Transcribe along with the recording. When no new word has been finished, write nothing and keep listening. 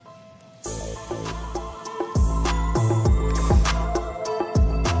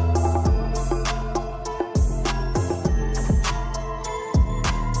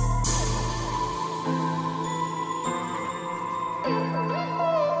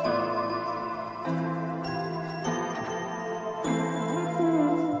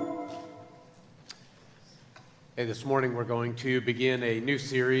This morning we're going to begin a new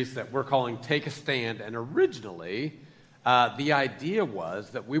series that we're calling Take a Stand, and originally the idea was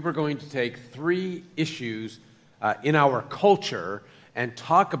that we were going to take three issues in our culture and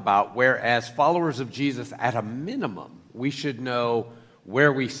talk about where, as followers of Jesus, at a minimum, we should know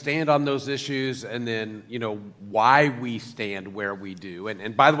where we stand on those issues and then, why we stand where we do.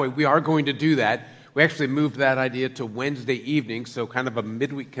 And by the way, we are going to do that. We actually moved that idea to Wednesday evening, so kind of a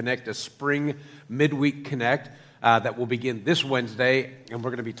midweek connect, a spring midweek connect. That will begin this Wednesday, and we're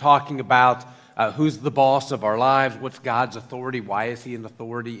going to be talking about who's the boss of our lives, what's God's authority, why is He an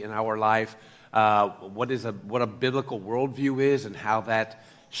authority in our life, what a biblical worldview is, and how that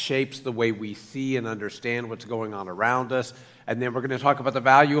shapes the way we see and understand what's going on around us. And then we're going to talk about the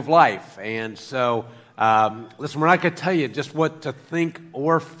value of life. And so, listen, we're not going to tell you just what to think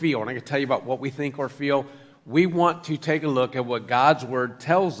or feel. We're not going to tell you about what we think or feel. We want to take a look at what God's Word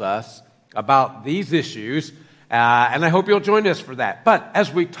tells us about these issues. And I hope you'll join us for that. But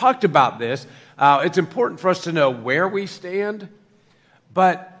as we talked about this, it's important for us to know where we stand.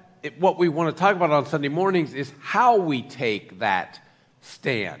 But what we want to talk about on Sunday mornings is how we take that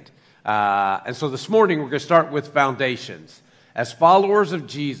stand. And so this morning we're going to start with foundations. As followers of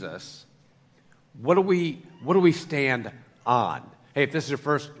Jesus, what do we stand on? Hey, if this is your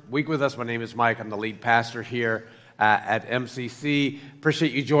first week with us, my name is Mike. I'm the lead pastor here at MCC.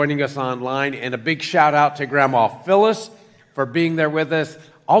 Appreciate you joining us online, and a big shout out to Grandma Phyllis for being there with us,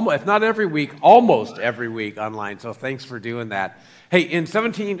 if not every week, almost every week online. So thanks for doing that. Hey, in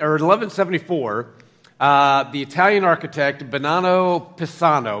 1174, the Italian architect Bernardo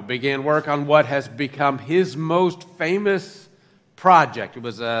Pisano began work on what has become his most famous project. It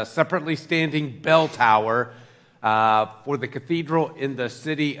was a separately standing bell tower for the cathedral in the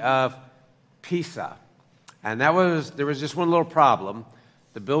city of Pisa. And there was just one little problem.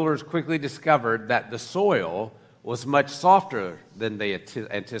 The builders quickly discovered that the soil was much softer than they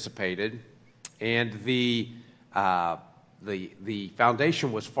anticipated, and the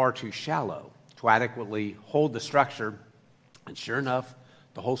foundation was far too shallow to adequately hold the structure. And sure enough,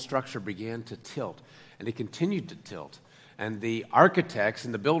 the whole structure began to tilt, and it continued to tilt. And the architects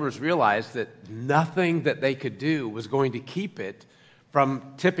and the builders realized that nothing that they could do was going to keep it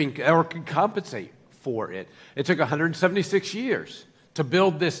from tipping or could compensate for it. It took 176 years to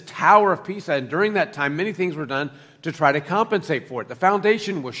build this Tower of Pisa, and during that time, many things were done to try to compensate for it. The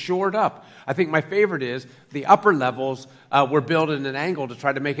foundation was shored up. I think my favorite is the upper levels were built at an angle to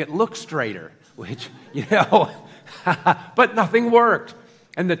try to make it look straighter, which, but nothing worked.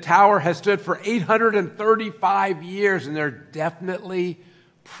 And the tower has stood for 835 years, and there are definitely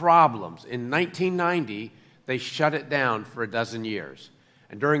problems. In 1990, they shut it down for a dozen years.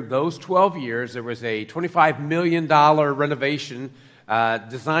 And during those 12 years, there was a $25 million renovation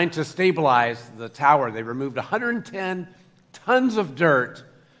designed to stabilize the tower. They removed 110 tons of dirt,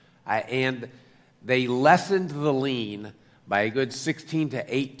 and they lessened the lean by a good 16 to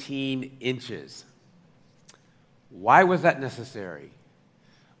 18 inches. Why was that necessary?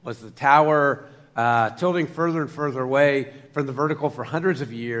 Was the tower tilting further and further away from the vertical for hundreds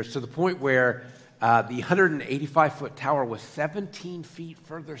of years to the point where the 185-foot tower was 17 feet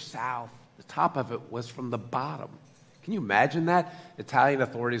further south? The top of it was from the bottom. Can you imagine that? Italian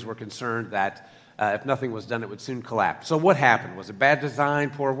authorities were concerned that if nothing was done, it would soon collapse. So what happened? Was it bad design,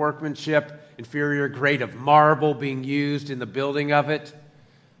 poor workmanship, inferior grade of marble being used in the building of it?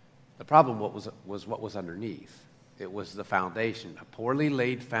 The problem was what was underneath. It was the foundation, a poorly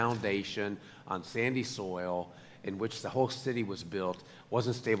laid foundation on sandy soil in which the whole city was built,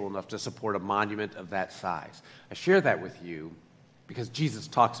 wasn't stable enough to support a monument of that size. I share that with you because Jesus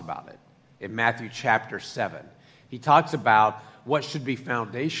talks about it in Matthew chapter 7. He talks about what should be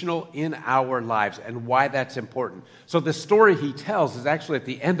foundational in our lives and why that's important. So the story he tells is actually at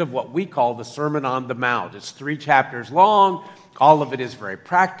the end of what we call the Sermon on the Mount. It's 3 chapters long. All of it is very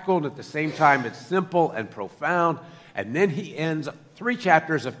practical, and at the same time, it's simple and profound. And then he ends 3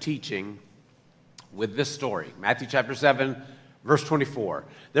 chapters of teaching with this story. Matthew chapter 7, verse 24.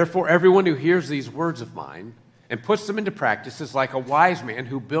 Therefore, everyone who hears these words of mine and puts them into practice is like a wise man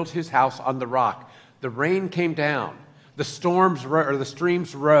who built his house on the rock. The rain came down, the streams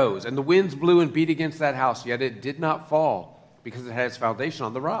rose, and the winds blew and beat against that house, yet it did not fall because it had its foundation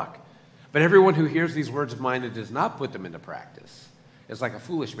on the rock. But everyone who hears these words of mine and does not put them into practice is like a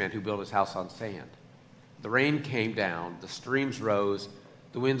foolish man who built his house on sand. The rain came down, the streams rose,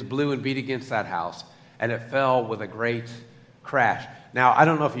 the winds blew and beat against that house, and it fell with a great crash. Now, I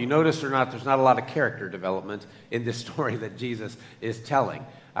don't know if you noticed or not, there's not a lot of character development in this story that Jesus is telling.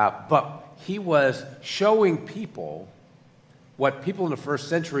 But he was showing people what people in the first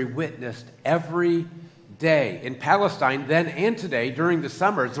century witnessed every day. In Palestine, then and today, during the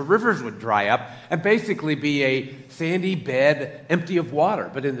summers, the rivers would dry up and basically be a sandy bed empty of water.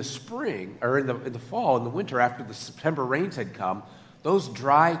 But in the spring, or in the fall, in the winter, after the September rains had come, those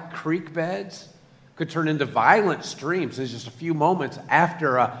dry creek beds could turn into violent streams in just a few moments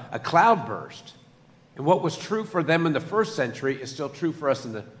after a cloud burst. And what was true for them in the first century is still true for us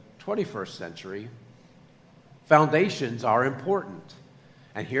in the 21st century. Foundations are important.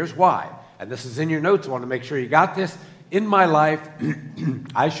 And here's why. And this is in your notes. I want to make sure you got this. In my life,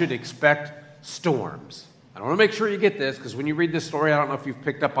 I should expect storms. I want to make sure you get this, because when you read this story, I don't know if you've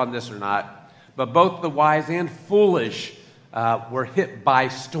picked up on this or not, but both the wise and foolish were hit by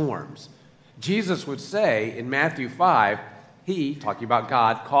storms. Jesus would say in Matthew 5, he, talking about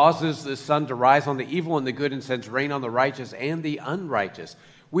God, causes the sun to rise on the evil and the good and sends rain on the righteous and the unrighteous.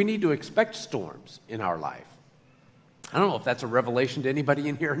 We need to expect storms in our life. I don't know if that's a revelation to anybody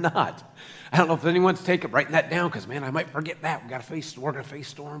in here or not. I don't know if anyone's writing that down, because, man, I might forget that. We're going to face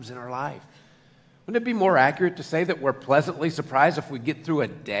storms in our life. Wouldn't it be more accurate to say that we're pleasantly surprised if we get through a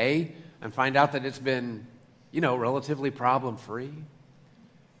day and find out that it's been, relatively problem-free?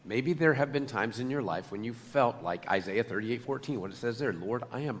 Maybe there have been times in your life when you felt like Isaiah 38:14, what it says there, Lord,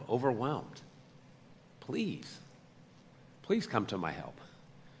 I am overwhelmed. Please come to my help.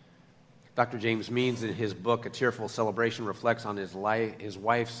 Dr. James Means, in his book, A Tearful Celebration, reflects on his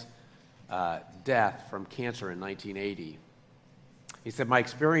wife's death from cancer in 1980. He said, my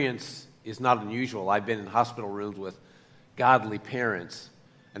experience is not unusual. I've been in hospital rooms with godly parents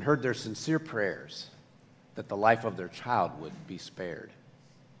and heard their sincere prayers that the life of their child would be spared.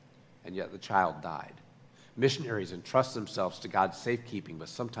 And yet the child died. Missionaries entrust themselves to God's safekeeping, but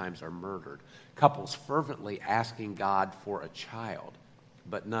sometimes are murdered. Couples fervently asking God for a child,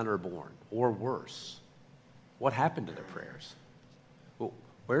 but none are born, or worse. What happened to their prayers? Well,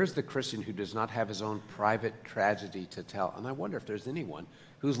 where is the Christian who does not have his own private tragedy to tell? And I wonder if there's anyone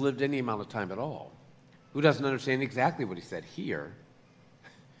who's lived any amount of time at all, who doesn't understand exactly what he said here,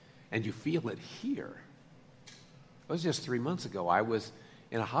 and you feel it here. It was just 3 months ago. I was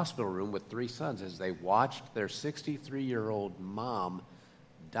in a hospital room with 3 sons as they watched their 63-year-old mom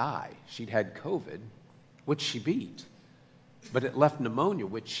die. She'd had COVID, which she beat, but it left pneumonia,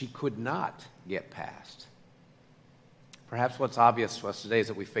 which she could not get past. Perhaps what's obvious to us today is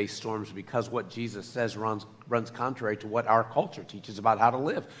that we face storms because what Jesus says runs contrary to what our culture teaches about how to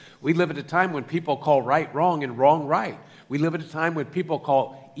live. We live at a time when people call right wrong and wrong right. We live at a time when people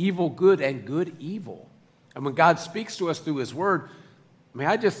call evil good and good evil. And when God speaks to us through his word, may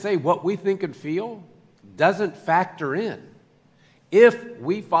I just say, what we think and feel doesn't factor in. If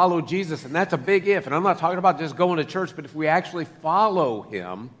we follow Jesus, and that's a big if, and I'm not talking about just going to church, but if we actually follow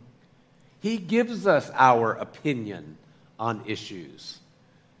him, he gives us our opinion on issues.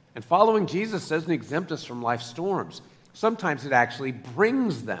 And following Jesus doesn't exempt us from life's storms. Sometimes it actually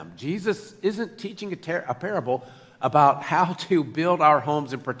brings them. Jesus isn't teaching a parable about how to build our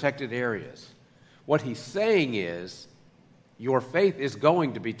homes in protected areas. What he's saying is, your faith is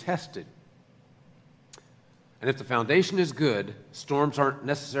going to be tested. And if the foundation is good, storms aren't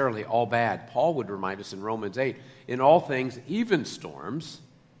necessarily all bad. Paul would remind us in Romans 8, in all things, even storms,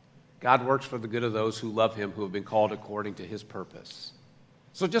 God works for the good of those who love him, who have been called according to his purpose.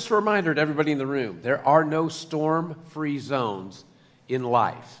 So just a reminder to everybody in the room, there are no storm-free zones in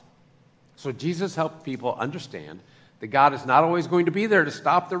life. So Jesus helped people understand that God is not always going to be there to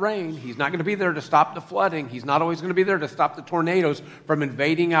stop the rain. He's not going to be there to stop the flooding. He's not always going to be there to stop the tornadoes from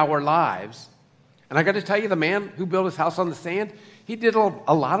invading our lives. And I got to tell you, the man who built his house on the sand, he did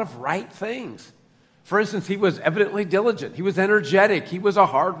a lot of right things. For instance, he was evidently diligent. He was energetic. He was a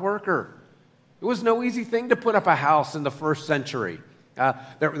hard worker. It was no easy thing to put up a house in the first century.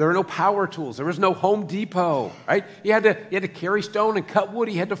 There were no power tools. There was no Home Depot, right? He had to carry stone and cut wood.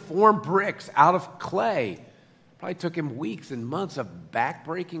 He had to form bricks out of clay. Probably took him weeks and months of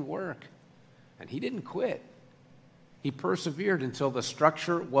back-breaking work. And he didn't quit. He persevered until the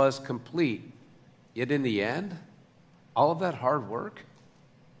structure was complete. Yet in the end, all of that hard work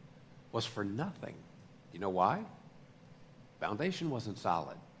was for nothing. You know why? Foundation wasn't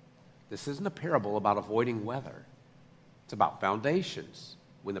solid. This isn't a parable about avoiding weather. It's about foundations.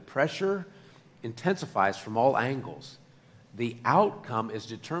 When the pressure intensifies from all angles, the outcome is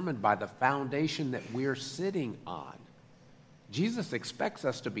determined by the foundation that we're sitting on. Jesus expects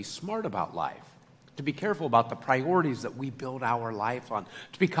us to be smart about life, to be careful about the priorities that we build our life on,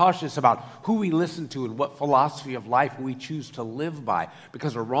 to be cautious about who we listen to and what philosophy of life we choose to live by,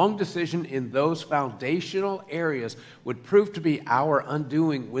 because a wrong decision in those foundational areas would prove to be our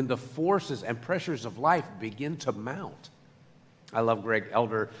undoing when the forces and pressures of life begin to mount. I love Greg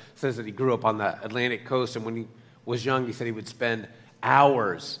Elder says that he grew up on the Atlantic coast, and when he was young, he said he would spend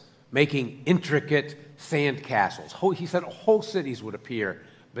hours making intricate sand castles. He said whole cities would appear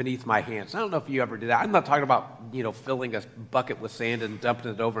beneath my hands. I don't know if you ever did that. I'm not talking about, filling a bucket with sand and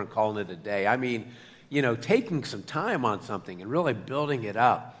dumping it over and calling it a day. I mean, taking some time on something and really building it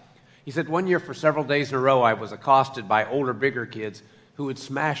up. He said one year for several days in a row, I was accosted by older, bigger kids who would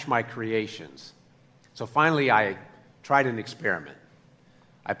smash my creations. So finally, I tried an experiment.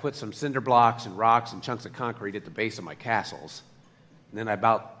 I put some cinder blocks and rocks and chunks of concrete at the base of my castles. And then I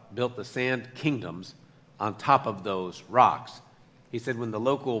built the sand kingdoms on top of those rocks. He said when the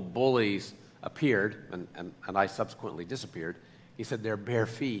local bullies appeared, and I subsequently disappeared, he said their bare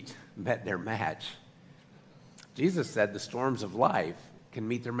feet met their match. Jesus said the storms of life can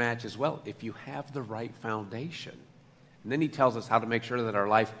meet their match as well if you have the right foundation. And then he tells us how to make sure that our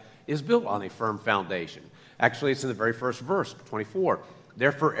life is built on a firm foundation. Actually, it's in the very first verse, 24.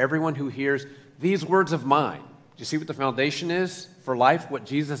 Therefore, everyone who hears these words of mine. Do you see what the foundation is for life? What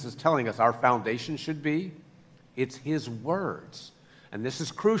Jesus is telling us our foundation should be? It's his words. And this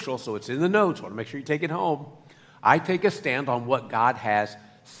is crucial, so it's in the notes. I want to make sure you take it home. I take a stand on what God has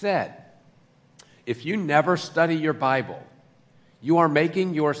said. If you never study your Bible, you are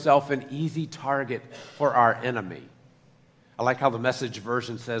making yourself an easy target for our enemy. I like how the Message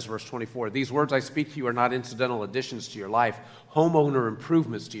version says, verse 24, these words I speak to you are not incidental additions to your life, homeowner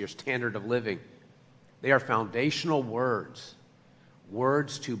improvements to your standard of living. They are foundational words,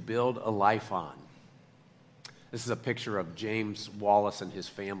 words to build a life on. This is a picture of James Wallace and his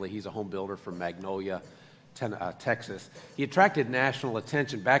family. He's a home builder from Magnolia, Texas. He attracted national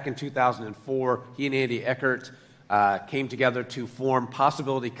attention. Back in 2004, he and Andy Eckert came together to form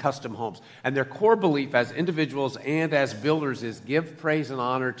Possibility Custom Homes. And their core belief as individuals and as builders is give praise and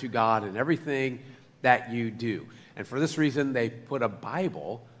honor to God in everything that you do. And for this reason, they put a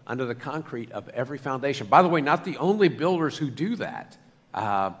Bible under the concrete of every foundation. By the way, not the only builders who do that.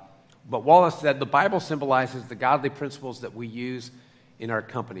 But Wallace said the Bible symbolizes the godly principles that we use in our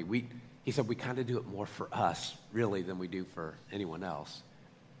company. He said we kind of do it more for us, really, than we do for anyone else.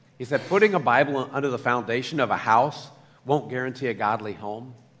 He said putting a Bible under the foundation of a house won't guarantee a godly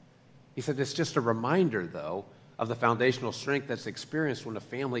home. He said it's just a reminder, though, of the foundational strength that's experienced when a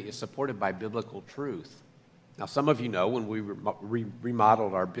family is supported by biblical truth. Now, some of you know when we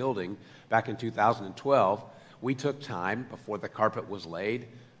remodeled our building back in 2012, we took time before the carpet was laid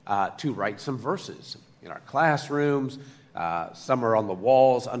to write some verses in our classrooms. Some are on the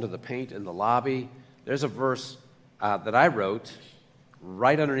walls, under the paint in the lobby. There's a verse that I wrote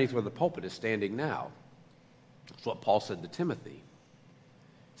right underneath where the pulpit is standing now. It's what Paul said to Timothy.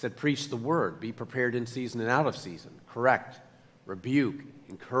 He said, preach the word, be prepared in season and out of season, correct, rebuke,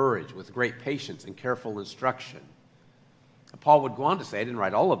 encourage with great patience and careful instruction. And Paul would go on to say, I didn't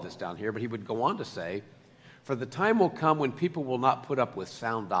write all of this down here, but he would go on to say, for the time will come when people will not put up with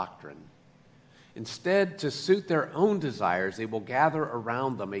sound doctrine. Instead, to suit their own desires, they will gather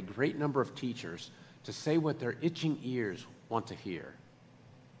around them a great number of teachers to say what their itching ears want to hear.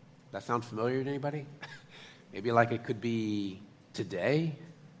 That sound familiar to anybody? Maybe like it could be today?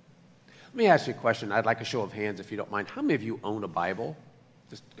 Let me ask you a question. I'd like a show of hands if you don't mind. How many of you own a Bible?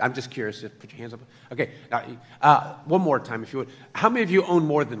 I'm just curious. Put your hands up. Okay. Now, one more time, if you would. How many of you own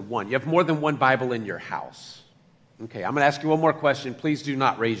more than one? You have more than one Bible in your house? Okay. I'm going to ask you one more question. Please do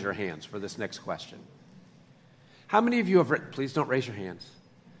not raise your hands for this next question. How many of you have read? Please don't raise your hands.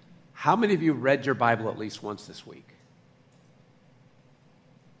 How many of you read your Bible at least once this week?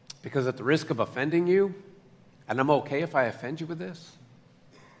 Because at the risk of offending you, and I'm okay if I offend you with this,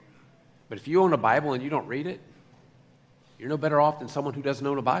 but if you own a Bible and you don't read it, you're no better off than someone who doesn't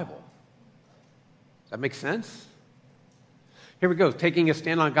own a Bible. Does that make sense? Here we go. Taking a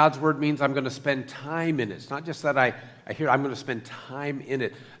stand on God's word means I'm going to spend time in it. It's not just that I hear, I'm going to spend time in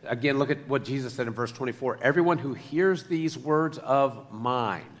it. Again, look at what Jesus said in verse 24. Everyone who hears these words of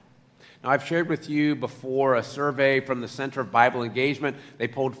mine. Now, I've shared with you before a survey from the Center of Bible Engagement. They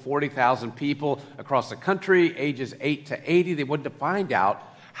polled 40,000 people across the country, ages 8 to 80. They wanted to find out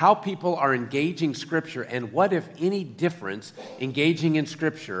how people are engaging Scripture and what, if any, difference engaging in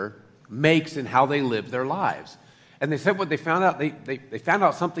Scripture makes in how they live their lives. And they said what they found out, they found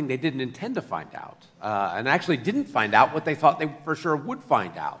out something they didn't intend to find out, and actually didn't find out what they thought they for sure would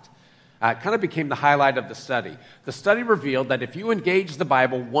find out. It kind of became the highlight of the study. The study revealed that if you engage the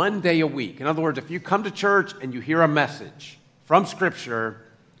Bible one day a week, in other words, if you come to church and you hear a message from Scripture,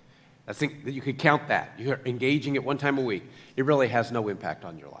 I think that you could count that. You're engaging it one time a week. It really has no impact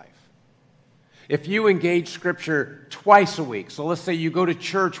on your life. If you engage Scripture twice a week, so let's say you go to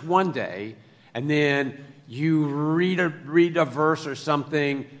church one day and then you read a verse or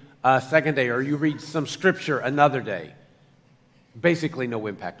something a second day, or you read some Scripture another day, basically no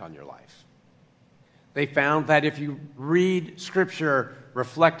impact on your life. They found that if you read Scripture,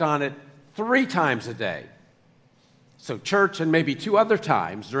 reflect on it 3 times a day, so church and maybe 2 other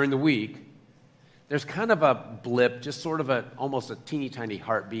times during the week, there's kind of a blip, just sort of almost a teeny tiny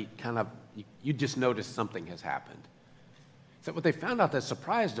heartbeat, kind of, you just notice something has happened. So what they found out that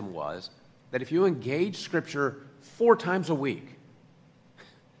surprised them was that if you engage Scripture 4 times a week,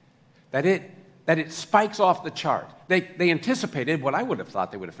 that it spikes off the chart. They anticipated, what I would have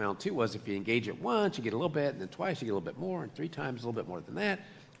thought they would have found too, was if you engage it once, you get a little bit, and then twice, you get a little bit more, and 3 times, a little bit more than that.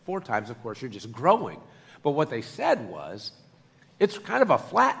 4 times, of course, you're just growing. But what they said was, it's kind of a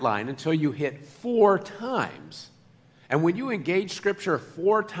flat line until you hit 4 times. And when you engage Scripture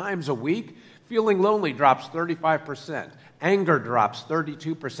 4 times a week, feeling lonely drops 35%. Anger drops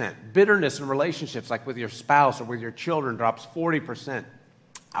 32%. Bitterness in relationships, like with your spouse or with your children, drops 40%.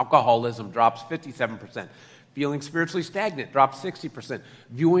 Alcoholism drops 57%. Feeling spiritually stagnant drops 60%.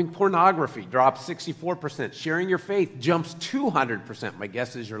 Viewing pornography drops 64%. Sharing your faith jumps 200%. My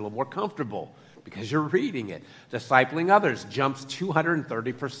guess is you're a little more comfortable because you're reading it. Discipling others jumps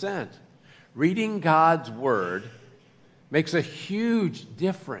 230%. Reading God's Word makes a huge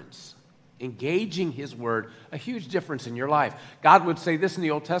difference. Engaging His Word, a huge difference in your life. God would say this in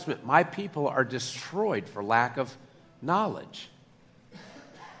the Old Testament, "My people are destroyed for lack of knowledge."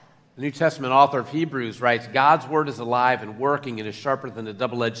 The New Testament author of Hebrews writes, "God's Word is alive and working and is sharper than a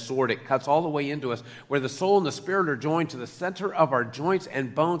double-edged sword. It cuts all the way into us, where the soul and the spirit are joined to the center of our joints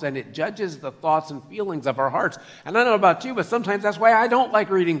and bones, and it judges the thoughts and feelings of our hearts." And I don't know about you, but sometimes that's why I don't like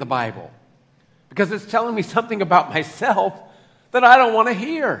reading the Bible, because it's telling me something about myself that I don't want to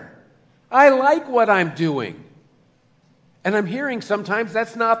hear. I like what I'm doing. And I'm hearing sometimes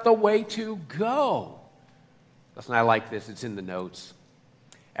that's not the way to go. Listen, I like this. It's in the notes.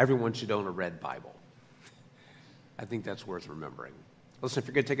 Everyone should own a red Bible. I think that's worth remembering. Listen, if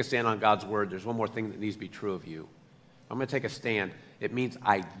you're going to take a stand on God's Word, there's one more thing that needs to be true of you. I'm going to take a stand. It means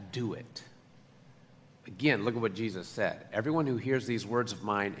I do it. Again, look at what Jesus said. Everyone who hears these words of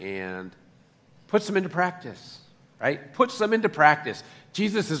mine and puts them into practice, right? Puts them into practice.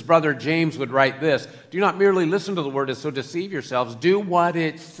 Jesus' brother James would write this: "Do not merely listen to the word and so deceive yourselves. Do what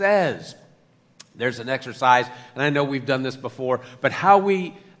it says." There's an exercise, and I know we've done this before, but how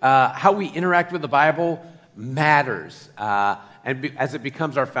we interact with the Bible matters as it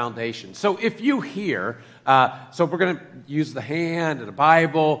becomes our foundation. So if you hear, so we're going to use the hand and a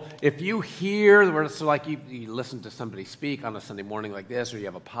Bible. If you hear, so like you listen to somebody speak on a Sunday morning like this, or you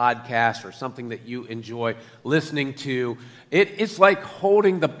have a podcast or something that you enjoy listening to, it's like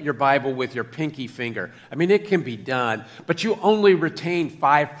holding your Bible with your pinky finger. I mean, it can be done, but you only retain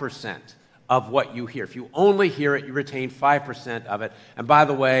 5% of what you hear. If you only hear it, you retain 5% of it. And by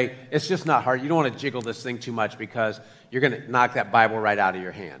the way, it's just not hard. You don't want to jiggle this thing too much, because you're going to knock that Bible right out of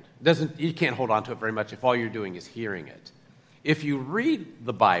your hand. You can't hold on to it very much if all you're doing is hearing it. If you read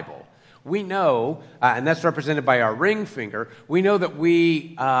the Bible, we know, and that's represented by our ring finger, we know that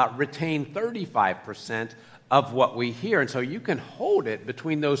we retain 35% of what we hear. And so you can hold it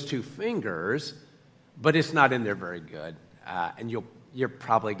between those 2 fingers, but it's not in there very good. And you're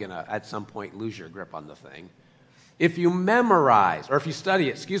probably going to, at some point, lose your grip on the thing. If you memorize, or if you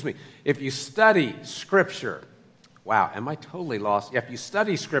study Scripture, wow, am I totally lost? Yeah, if you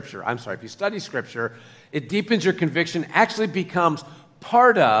study Scripture, it deepens your conviction, actually becomes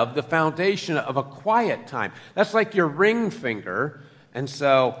part of the foundation of a quiet time. That's like your ring finger. And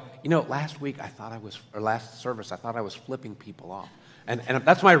so, last service, I thought I was flipping people off. And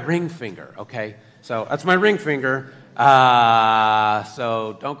that's my ring finger, okay? So that's my ring finger.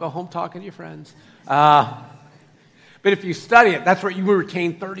 So don't go home talking to your friends. But if you study it, that's where you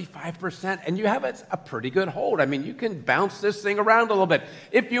retain 35%, and you have a pretty good hold. I mean, you can bounce this thing around a little bit.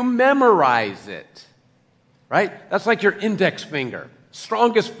 If you memorize it, right? That's like your index finger.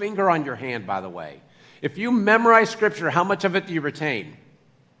 Strongest finger on your hand, by the way. If you memorize Scripture, how much of it do you retain?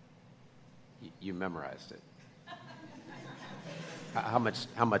 You memorized it. How much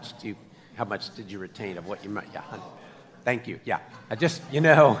did you retain of what you meant? Yeah, thank you. Yeah, I just,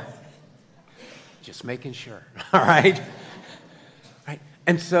 just making sure. All right? Right.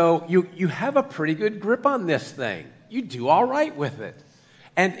 And so you have a pretty good grip on this thing. You do all right with it.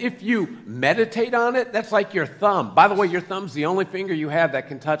 And if you meditate on it, that's like your thumb. By the way, your thumb's the only finger you have that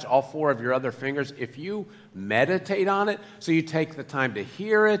can touch all four of your other fingers. If you meditate on it, so you take the time to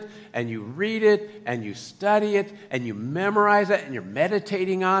hear it, and you read it, and you study it, and you memorize it, and you're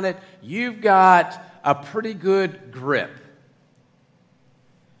meditating on it, you've got a pretty good grip.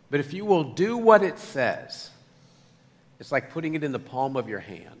 But if you will do what it says, it's like putting it in the palm of your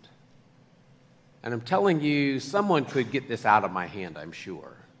hand. And I'm telling you, someone could get this out of my hand, I'm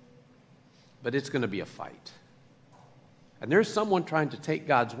sure. But it's going to be a fight. And there's someone trying to take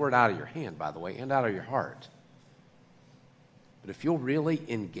God's word out of your hand, by the way, and out of your heart. But if you'll really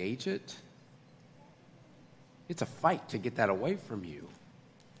engage it, it's a fight to get that away from you.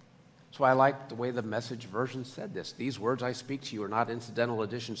 That's why I like the way the Message version said this. These words I speak to you are not incidental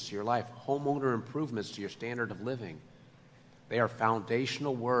additions to your life, homeowner improvements to your standard of living. They are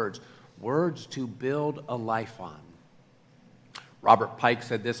foundational words. Words to build a life on. Robert Pike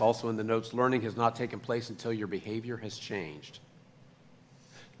said this also in the notes, learning has not taken place until your behavior has changed.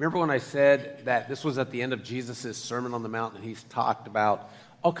 Remember when I said that this was at the end of Jesus' Sermon on the Mount, and he's talked about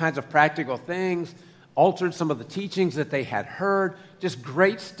all kinds of practical things, altered some of the teachings that they had heard, just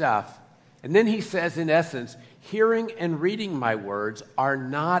great stuff. And then he says, in essence, hearing and reading my words are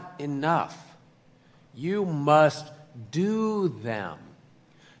not enough. You must do them.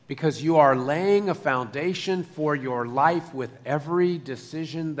 Because you are laying a foundation for your life with every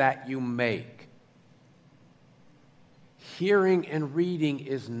decision that you make. Hearing and reading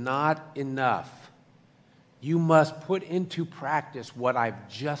is not enough. You must put into practice what I've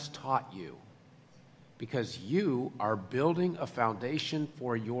just taught you. Because you are building a foundation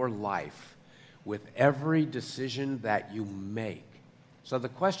for your life with every decision that you make. So the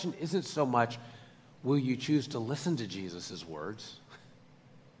question isn't so much, will you choose to listen to Jesus' words?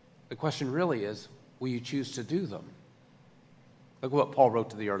 The question really is, will you choose to do them? Look at what Paul wrote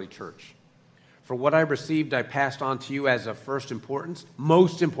to the early church. For what I received, I passed on to you as of first importance.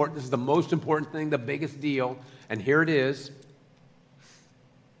 Most important. This is the most important thing, the biggest deal. And here it is.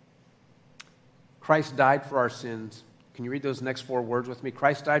 Christ died for our sins. Can you read those next four words with me?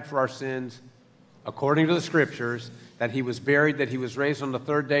 Christ died for our sins according to the Scriptures, that he was buried, that he was raised on the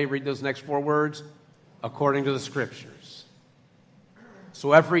third day. Read those next four words. According to the Scriptures.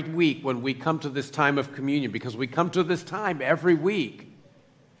 So every week when we come to this time of communion, because we come to this time every week,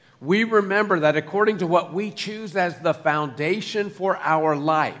 we remember that according to what we choose as the foundation for our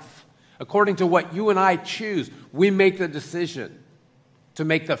life, according to what you and I choose, we make the decision to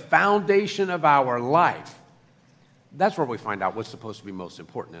make the foundation of our life. That's where we find out what's supposed to be most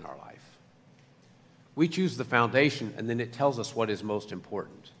important in our life. We choose the foundation, and then it tells us what is most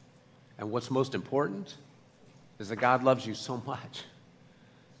important. And what's most important is that God loves you so much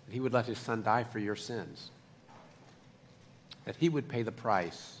that he would let his son die for your sins, that he would pay the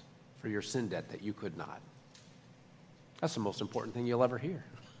price for your sin debt that you could not. That's the most important thing you'll ever hear,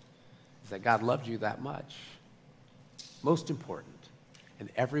 is that God loved you that much. Most important. And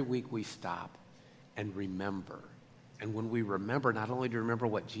every week we stop and remember. And when we remember, not only do we remember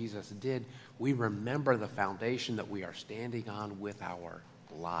what Jesus did, we remember the foundation that we are standing on with our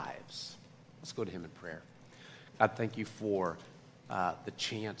lives. Let's go to him in prayer. God, thank you for the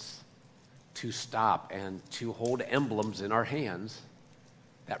chance to stop and to hold emblems in our hands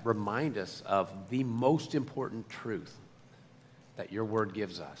that remind us of the most important truth that your word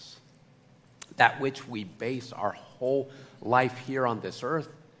gives us, that which we base our whole life here on this earth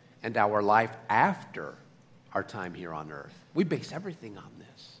and our life after our time here on earth. We base everything on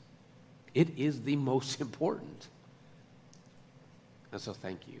this. It is the most important. And so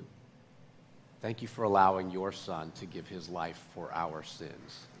thank you. Thank you for allowing your son to give his life for our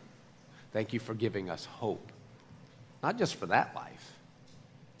sins. Thank you for giving us hope, not just for that life,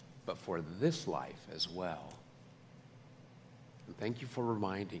 but for this life as well. And thank you for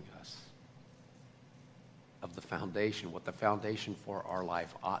reminding us of the foundation, what the foundation for our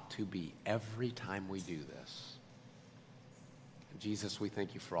life ought to be every time we do this. And Jesus, we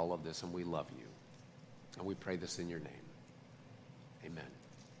thank you for all of this, and we love you. And we pray this in your name. Amen.